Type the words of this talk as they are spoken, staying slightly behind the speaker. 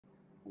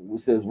It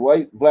says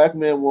black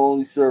man will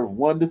only serve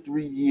 1 to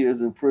 3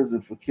 years in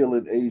prison for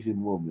killing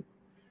Asian woman.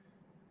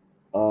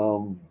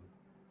 Um,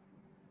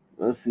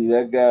 let's see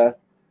that guy.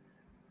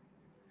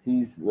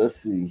 Let's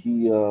see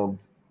he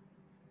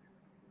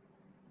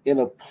in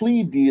a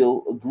plea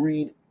deal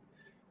agreed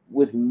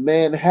with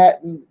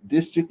Manhattan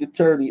District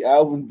Attorney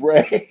Alvin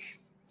Bragg,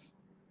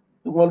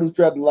 the one who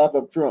tried to lock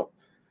up Trump.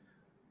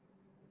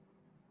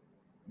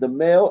 The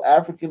male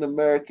African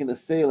American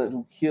assailant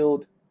who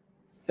killed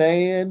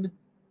Than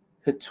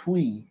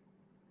Hatui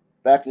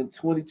back in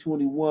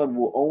 2021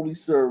 will only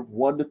serve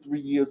 1 to 3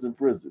 years in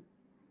prison.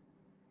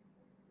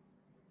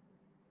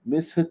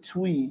 Miss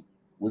Hatui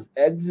was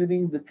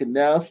exiting the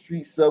Canal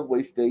Street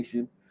subway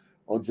station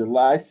on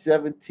July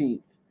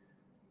 17th,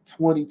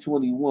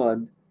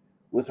 2021,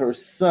 with her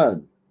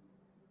son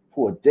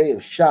for a day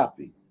of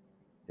shopping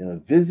and a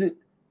visit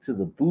to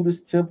the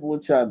Buddhist temple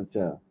in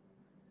Chinatown.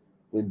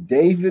 When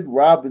David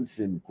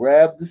Robinson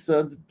grabbed the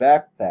son's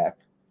backpack,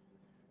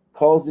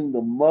 causing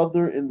the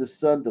mother and the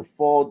son to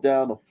fall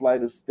down a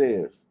flight of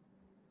stairs.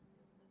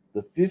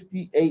 The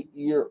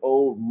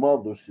 58-year-old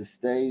mother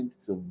sustained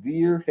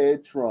severe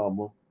head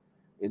trauma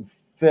and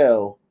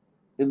fell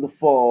in the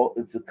fall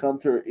and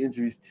succumbed to her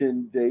injuries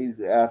 10 days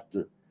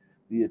after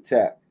the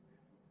attack.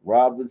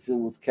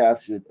 Robinson was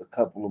captured a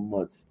couple of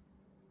months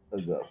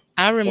ago.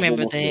 I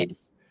remember that. Later.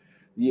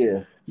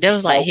 Yeah. That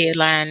was like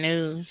headline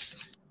news.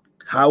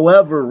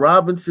 However,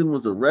 Robinson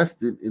was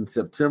arrested in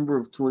September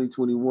of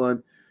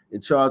 2021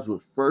 and charged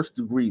with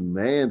first-degree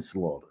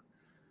manslaughter.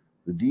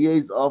 The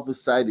DA's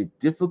office cited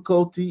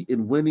difficulty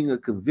in winning a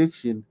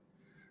conviction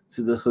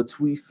to the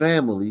Hatui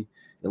family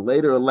and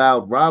later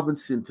allowed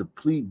Robinson to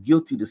plead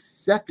guilty to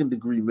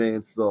second-degree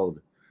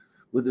manslaughter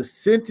with a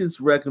sentence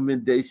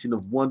recommendation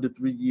of 1 to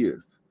 3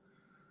 years.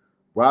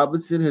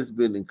 Robinson has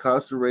been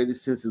incarcerated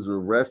since his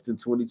arrest in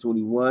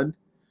 2021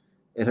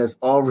 and has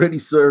already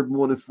served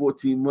more than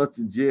 14 months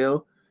in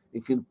jail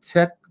and can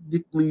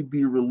technically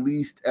be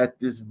released at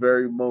this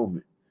very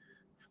moment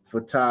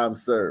for time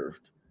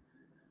served.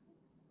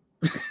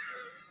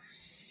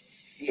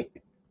 Shit.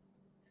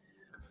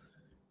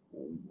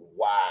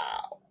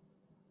 Wow.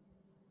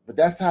 But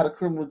that's how the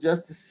criminal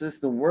justice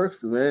system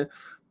works, man.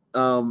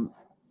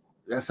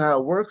 That's how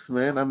it works,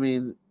 man. I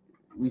mean,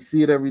 we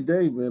see it every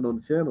day, man, on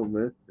the channel,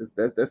 man. This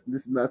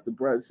is not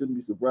surprising. Shouldn't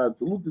be surprised.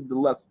 Salute to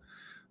Deluxe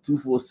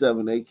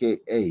 247,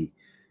 aka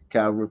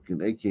Cal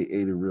Ripken,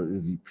 aka the real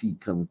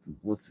MVP, coming through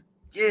once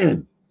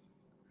again.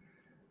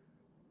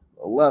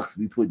 Deluxe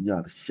be putting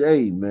y'all to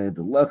shade, man.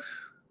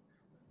 Deluxe,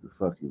 the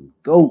fucking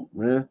GOAT,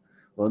 man.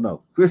 Well,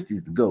 no,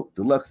 Christie's the GOAT.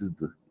 Deluxe is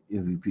the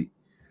MVP.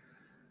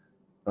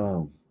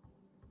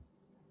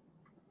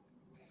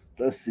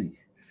 Let's see.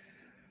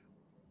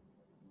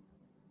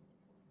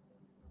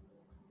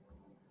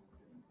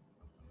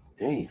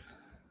 Damn.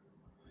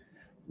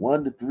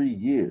 1 to 3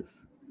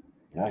 years.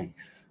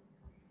 Yikes.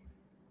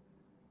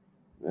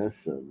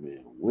 That's a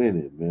man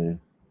winning, man.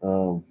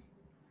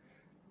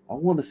 I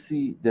want to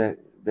see that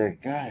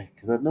guy,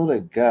 because I know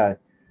that guy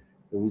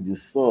that we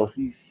just saw.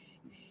 He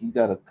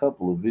got a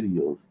couple of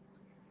videos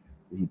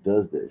where he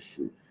does that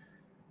shit.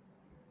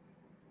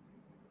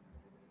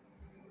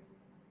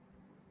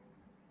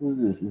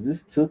 Who's this? Is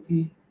this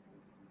Tookie?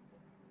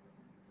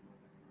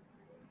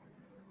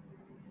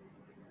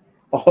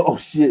 Oh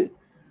shit.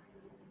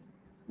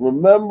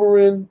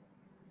 Remembering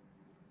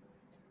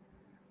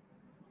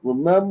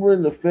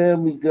the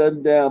family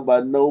gunned down by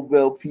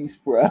Nobel Peace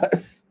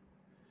Prize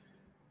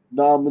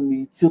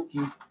nominee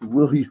Tookie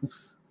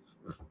Williams.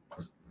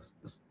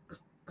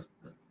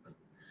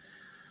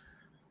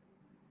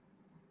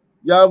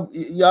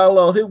 Y'all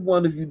all hit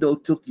one if you know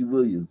Tookie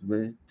Williams,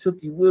 man.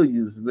 Tookie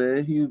Williams,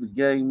 man. He was a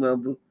gang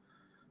member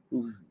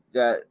who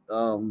got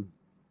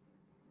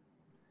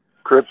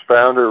Crips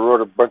founder, wrote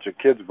a bunch of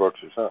kids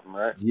books or something,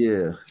 right?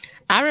 Yeah.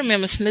 I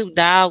remember Snoop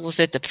Dogg was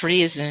at the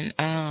prison.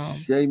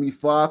 Jamie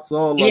Foxx,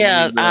 all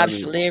the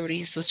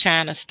celebrities was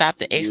trying to stop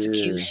the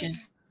execution.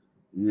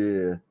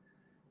 Yeah,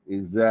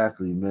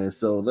 exactly, man.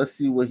 So let's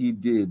see what he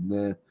did,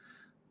 man.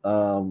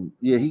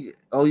 He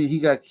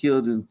got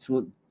killed in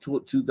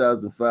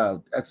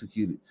 2005,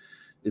 executed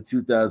in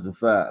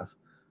 2005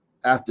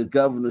 after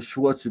Governor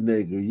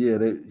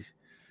Schwarzenegger.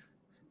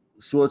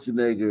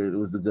 Schwarzenegger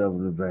was the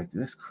governor back then.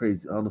 That's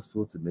crazy. Arnold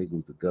Schwarzenegger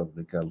was the governor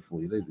in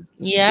California.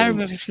 I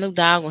remember Snoop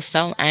Dogg was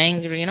so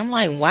angry, and I'm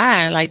like,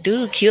 why? Like,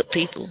 dude killed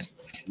people.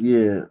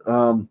 Yeah.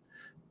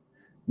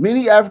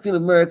 Many African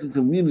American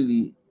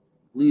community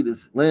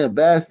leaders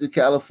lambasted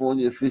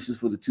California officials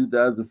for the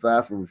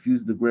 2005 for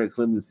refusing to grant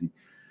clemency.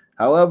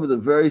 However, the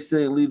very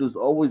same leaders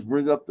always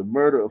bring up the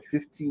murder of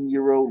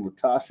 15-year-old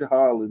Latasha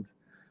Harlins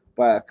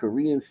by a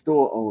Korean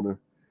store owner,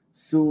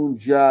 Soon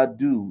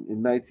Ja-do,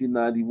 in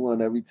 1991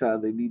 every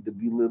time they need to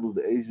belittle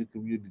the Asian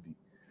community.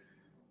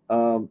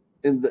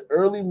 In the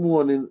early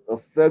morning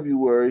of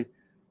February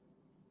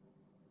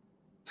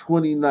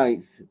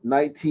 29th,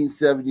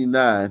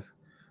 1979,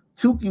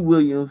 Tookie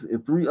Williams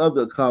and 3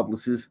 other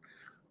accomplices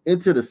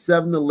entered a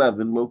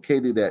 7-Eleven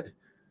located at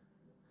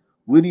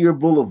Whittier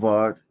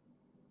Boulevard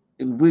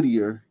in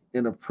Whittier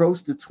and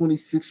approached the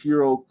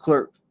 26-year-old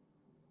clerk,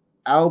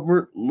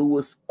 Albert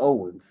Lewis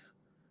Owens.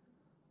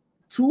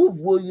 Two of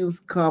Williams'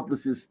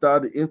 accomplices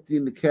started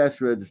emptying the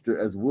cash register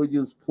as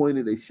Williams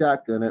pointed a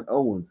shotgun at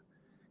Owens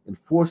and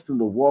forced him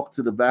to walk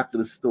to the back of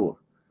the store.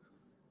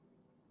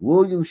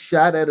 Williams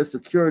shot at a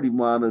security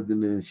monitor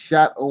and then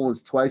shot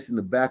Owens twice in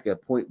the back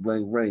at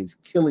point-blank range,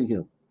 killing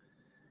him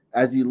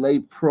as he lay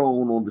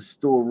prone on the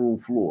storeroom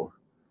floor.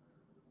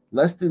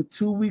 Less than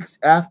 2 weeks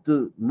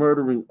after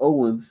murdering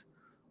Owens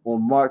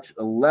on March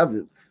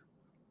 11th,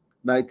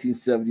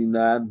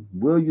 1979,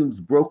 Williams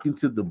broke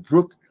into the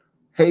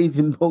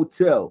Brookhaven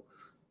Hotel,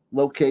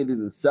 located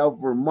in South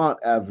Vermont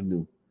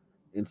Avenue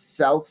in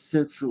South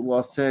Central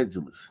Los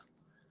Angeles.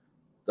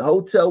 The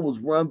hotel was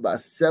run by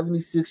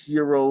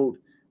 76-year-old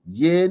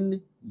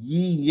Yin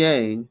Yi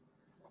Yang,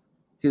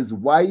 his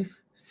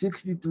wife,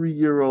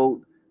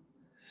 63-year-old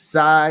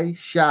Sai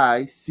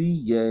Shai Si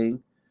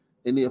Yang,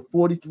 and their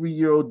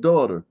 43-year-old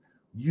daughter,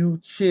 Yu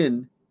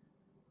Chin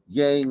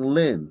Yang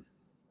Lin.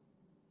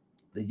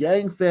 The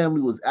Yang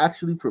family was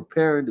actually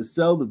preparing to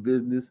sell the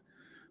business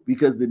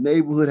because the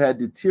neighborhood had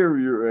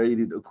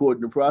deteriorated,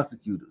 according to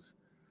prosecutors.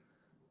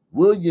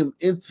 William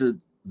entered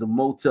the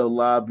motel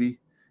lobby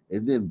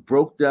and then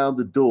broke down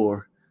the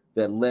door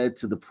that led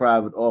to the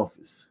private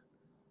office.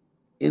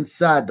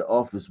 Inside the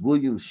office,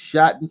 Williams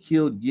shot and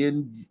killed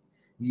Yin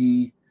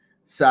Yi,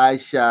 Sai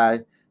Shai,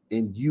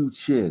 and Yu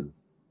Chin.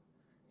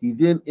 He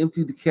then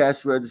emptied the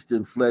cash register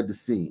and fled the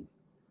scene.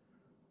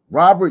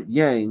 Robert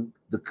Yang,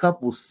 the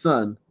couple's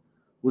son,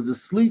 was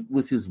asleep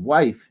with his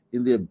wife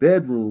in their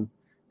bedroom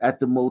at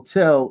the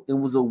motel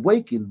and was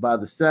awakened by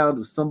the sound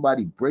of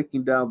somebody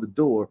breaking down the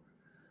door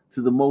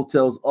to the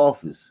motel's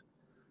office.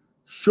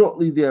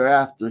 Shortly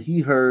thereafter,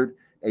 he heard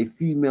a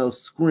female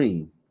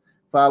scream,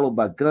 followed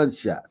by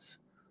gunshots.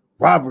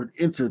 Robert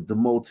entered the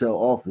motel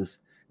office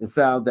and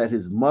found that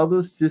his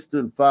mother, sister,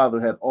 and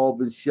father had all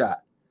been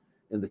shot,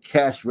 and the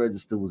cash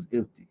register was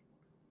empty.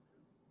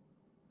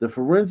 The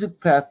forensic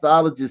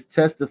pathologist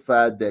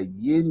testified that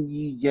Yin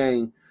Yi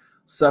Yang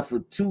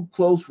suffered 2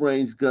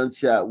 close-range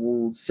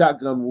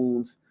shotgun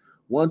wounds,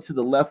 one to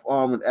the left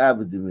arm and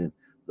abdomen,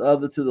 the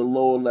other to the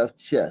lower left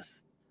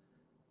chest.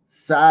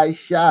 Sai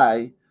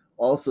Shai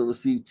also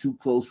received 2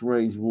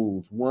 close-range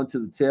wounds, one to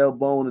the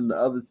tailbone and the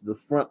other to the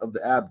front of the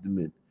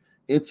abdomen,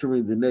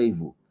 entering the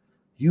navel.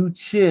 Yu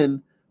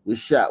Chin was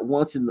shot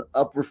once in the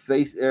upper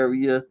face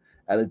area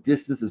at a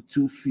distance of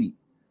 2 feet,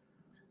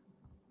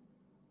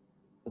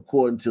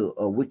 according to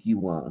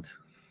WikiWand.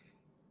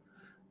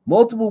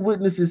 Multiple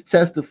witnesses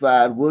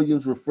testified.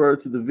 Williams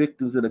referred to the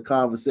victims in a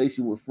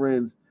conversation with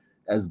friends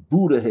as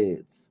Buddha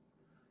heads.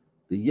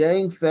 The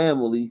Yang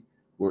family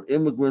were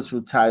immigrants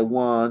from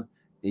Taiwan,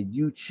 and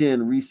Yu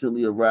Chin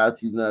recently arrived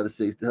to the United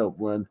States to help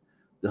run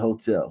the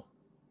hotel.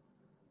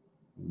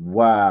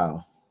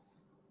 Wow.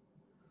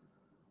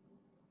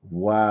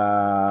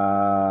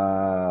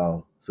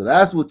 So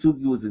that's what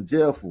Tukey was in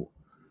jail for.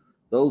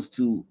 Those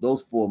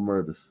 4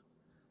 murders.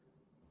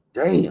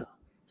 Damn.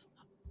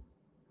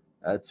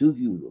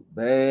 Tukey was a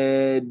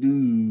bad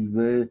dude,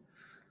 man.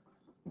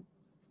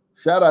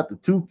 Shout out to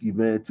Tukey,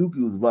 man.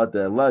 Tukey was about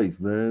that life,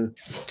 man.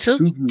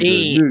 Tukey was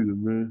that nigga,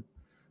 man.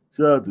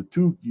 Shout out to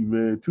Tukey,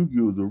 man.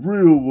 Tukey was a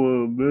real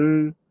one,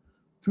 man.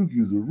 Tukey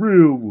was a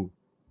real one.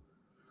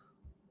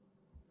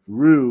 For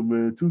real,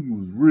 man. Tukey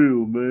was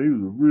real, man. He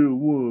was a real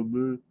one,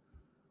 man.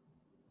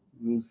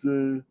 You know what I'm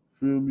saying?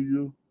 Feel me,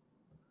 yo?